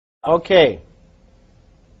Okay,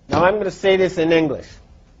 now I'm going to say this in English.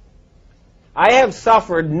 I have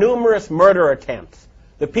suffered numerous murder attempts.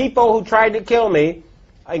 The people who tried to kill me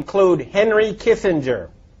include Henry Kissinger,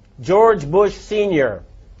 George Bush Sr.,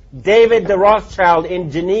 David the Rothschild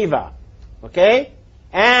in Geneva, okay?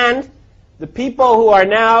 And the people who are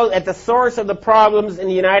now at the source of the problems in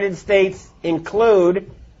the United States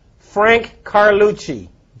include Frank Carlucci,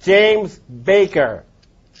 James Baker,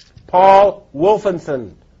 Paul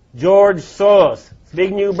Wolfenson, George Soros,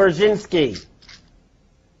 Zbigniew Brzezinski,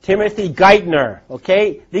 Timothy Geithner,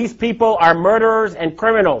 okay? These people are murderers and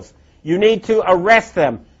criminals. You need to arrest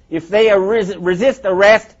them. If they resist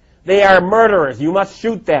arrest, they are murderers. You must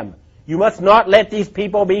shoot them. You must not let these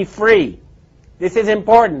people be free. This is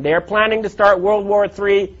important. They are planning to start World War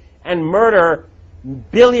III and murder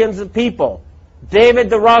billions of people. David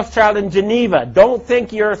the Rothschild in Geneva, don't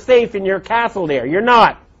think you're safe in your castle there. You're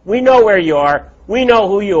not. We know where you are. We know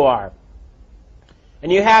who you are.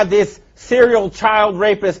 And you have this serial child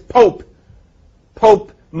rapist Pope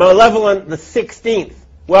Malevolent the 16th.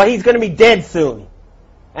 Well, he's going to be dead soon.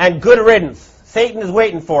 And good riddance. Satan is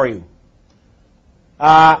waiting for you. There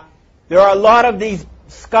are a lot of these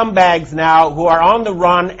scumbags now who are on the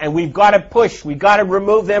run, and we've got to push. We've got to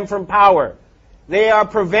remove them from power. They are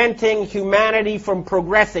preventing humanity from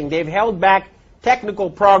progressing. They've held back technical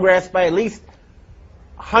progress by at least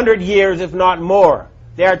 100 years, if not more.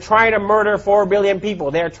 They are trying to murder 4 billion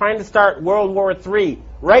people. They are trying to start World War III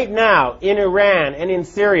right now in Iran and in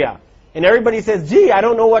Syria. And everybody says, gee, I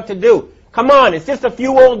don't know what to do. Come on, it's just a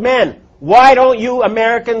few old men. Why don't you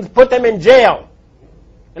Americans put them in jail?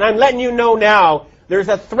 And I'm letting you know now, there's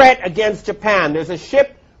a threat against Japan. There's a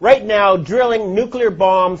ship right now drilling nuclear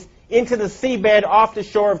bombs into the seabed off the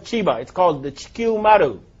shore of Chiba. It's called the Chikyu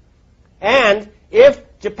Maru. And if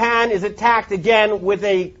Japan is attacked again with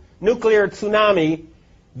a nuclear tsunami,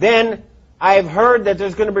 then I've heard that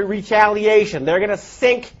there's going to be retaliation. They're going to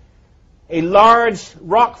sink a large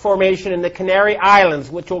rock formation in the Canary Islands,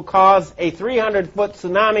 which will cause a 300-foot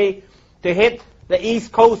tsunami to hit the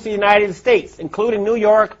east coast of the United States, including New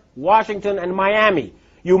York, Washington, and Miami.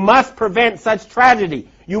 You must prevent such tragedy.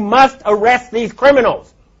 You must arrest these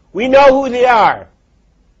criminals. We know who they are.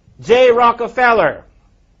 J. Rockefeller,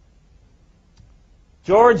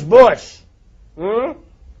 George Bush.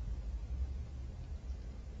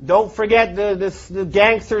 Don't forget the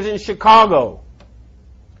gangsters in Chicago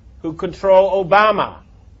who control Obama.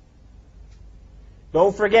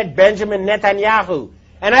 Don't forget Benjamin Netanyahu.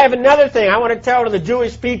 And I have another thing I want to tell to the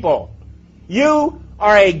Jewish people. You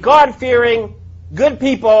are a God-fearing, good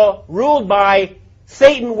people ruled by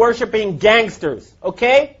Satan-worshipping gangsters,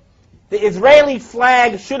 okay? The Israeli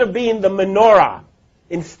flag should have been the menorah.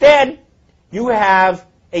 Instead, you have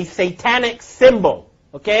a satanic symbol,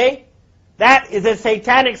 okay? That is a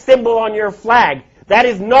satanic symbol on your flag. That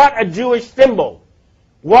is not a Jewish symbol.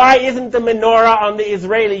 Why isn't the menorah on the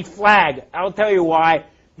Israeli flag? I'll tell you why.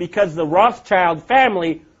 Because the Rothschild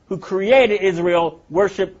family who created Israel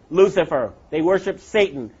worship Lucifer. They worship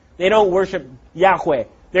Satan. They don't worship Yahweh.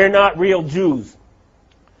 They're not real Jews.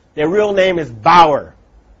 Their real name is Bauer.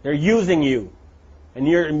 They're using you. And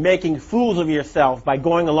you're making fools of yourself by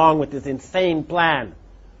going along with this insane plan.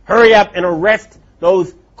 Hurry up and arrest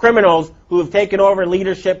those criminals who have taken over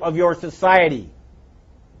leadership of your society.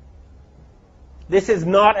 This is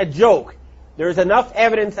not a joke. There's enough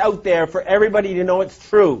evidence out there for everybody to know it's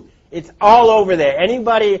true. It's all over there.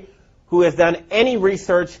 Anybody who has done any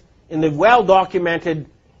research in the well-documented,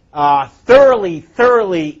 thoroughly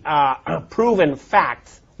proven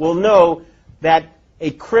facts will know that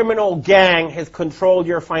a criminal gang has controlled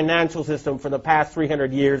your financial system for the past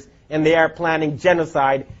 300 years, and they are planning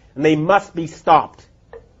genocide, and they must be stopped.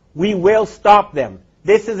 We will stop them.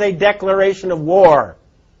 This is a declaration of war.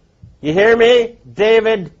 You hear me?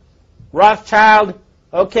 David Rothschild,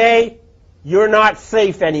 okay? You're not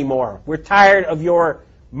safe anymore. We're tired of your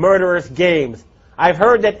murderous games. I've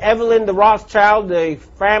heard that Evelyn the Rothschild, the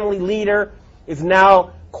family leader, is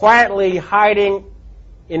now quietly hiding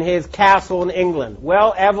in his castle in England.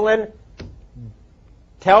 Well, Evelyn,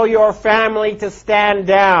 tell your family to stand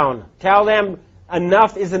down. Tell them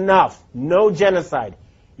enough is enough. No genocide.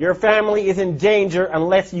 Your family is in danger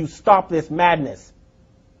unless you stop this madness.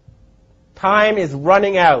 Time is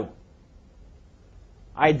running out.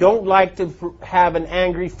 I don't like to have an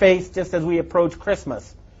angry face just as we approach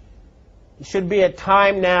Christmas. It should be a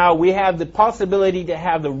time now. We have the possibility to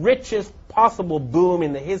have the richest possible boom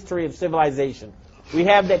in the history of civilization. We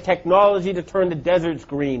have the technology to turn the deserts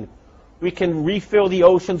green. We can refill the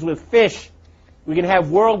oceans with fish. We can have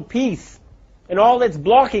world peace. And all that's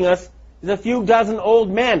blocking us is a few dozen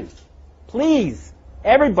old men. Please,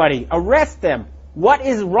 Everybody, arrest them. What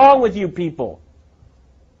is wrong with you people?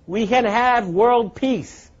 We can have world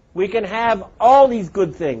peace. We can have all these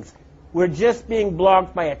good things. We're just being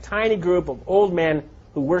blocked by a tiny group of old men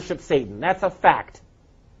who worship Satan. That's a fact.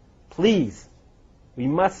 Please, we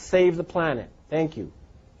must save the planet. Thank you.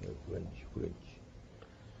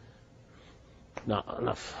 No,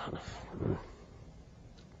 enough.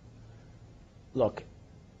 Look,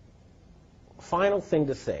 final thing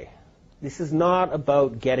to say. This is not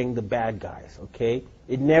about getting the bad guys, okay?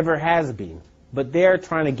 It never has been. But they're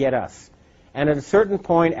trying to get us. And at a certain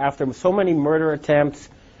point, after so many murder attempts,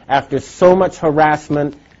 after so much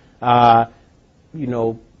harassment, telling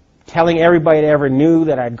everybody that ever knew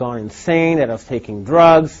that I'd gone insane, that I was taking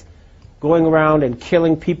drugs, going around and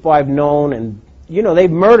killing people I've known, and,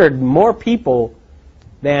 they've murdered more people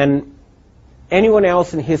than anyone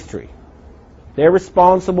else in history. They're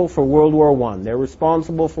responsible for World War I. They're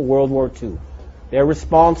responsible for World War II. They're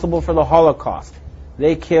responsible for the Holocaust.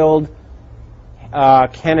 They killed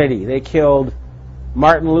Kennedy. They killed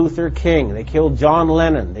Martin Luther King. They killed John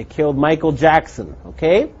Lennon. They killed Michael Jackson.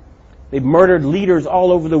 Okay? They've murdered leaders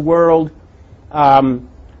all over the world.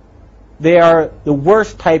 They are the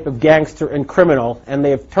worst type of gangster and criminal, and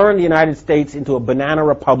they have turned the United States into a banana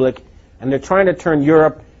republic, and they're trying to turn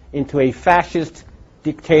Europe into a fascist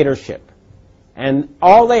dictatorship. And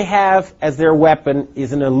all they have as their weapon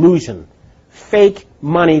is an illusion. Fake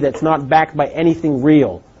money that's not backed by anything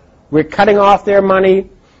real. We're cutting off their money,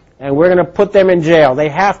 and we're going to put them in jail. They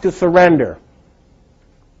have to surrender.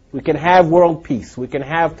 We can have world peace. We can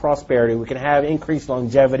have prosperity. We can have increased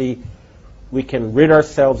longevity. We can rid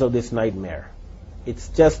ourselves of this nightmare. It's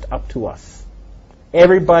just up to us.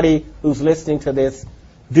 Everybody who's listening to this,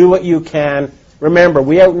 do what you can. Remember,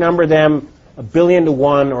 we outnumber them 1 billion to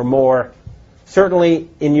 1 or more. Certainly,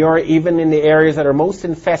 even in the areas that are most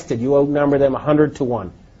infested, you outnumber them 100 to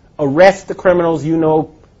 1. Arrest the criminals you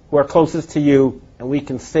know who are closest to you, and we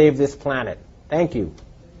can save this planet. Thank you.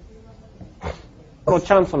 この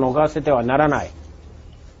チャンスを逃せてはならない。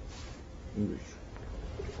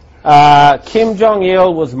Kim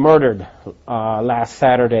Jong-il was murdered last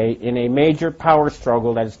Saturday in a major power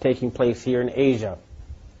struggle that is taking place here in Asia.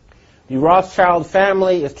 The Rothschild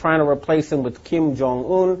family is trying to replace him with Kim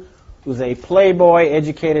Jong-un, who's a playboy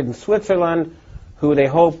educated in Switzerland, who they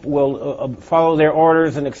hope will follow their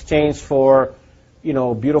orders in exchange for,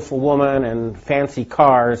 beautiful women and fancy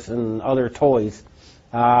cars and other toys.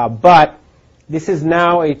 But this is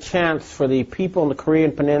now a chance for the people in the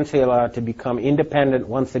Korean Peninsula to become independent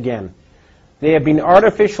once again. They have been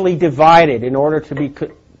artificially divided in order to be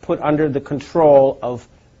put under the control of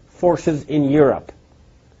forces in Europe.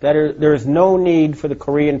 There is no need for the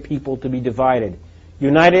Korean people to be divided.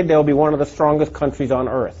 United, they'll be one of the strongest countries on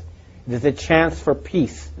earth. It is a chance for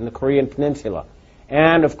peace in the Korean Peninsula.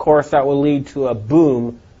 And, of course, that will lead to a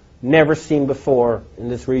boom never seen before in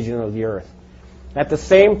this region of the earth. At the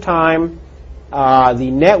same time, the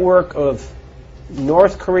network of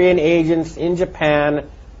North Korean agents in Japan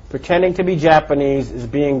pretending to be Japanese is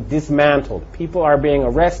being dismantled. People are being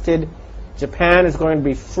arrested. Japan is going to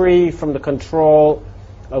be free from the control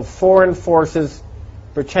of foreign forces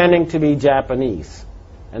pretending to be Japanese.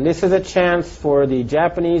 And this is a chance for the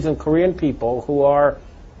Japanese and Korean people, who are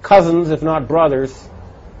cousins, if not brothers,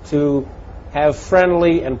 to have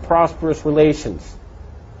friendly and prosperous relations.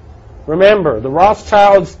 Remember, the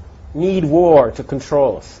Rothschilds need war to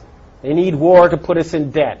control us. They need war to put us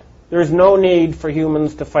in debt. There's no need for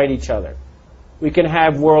humans to fight each other. We can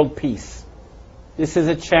have world peace. This is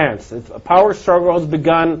a chance. If a power struggle has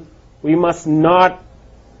begun, we must not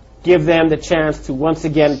give them the chance to once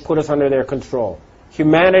again put us under their control.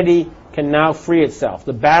 Humanity can now free itself.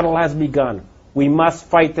 The battle has begun. We must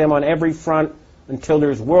fight them on every front until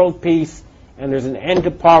there's world peace and there's an end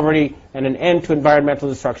to poverty and an end to environmental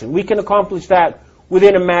destruction. We can accomplish that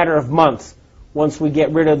within a matter of months once we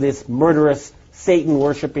get rid of this murderous,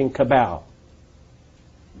 Satan-worshipping cabal.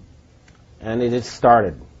 And it has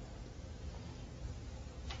started.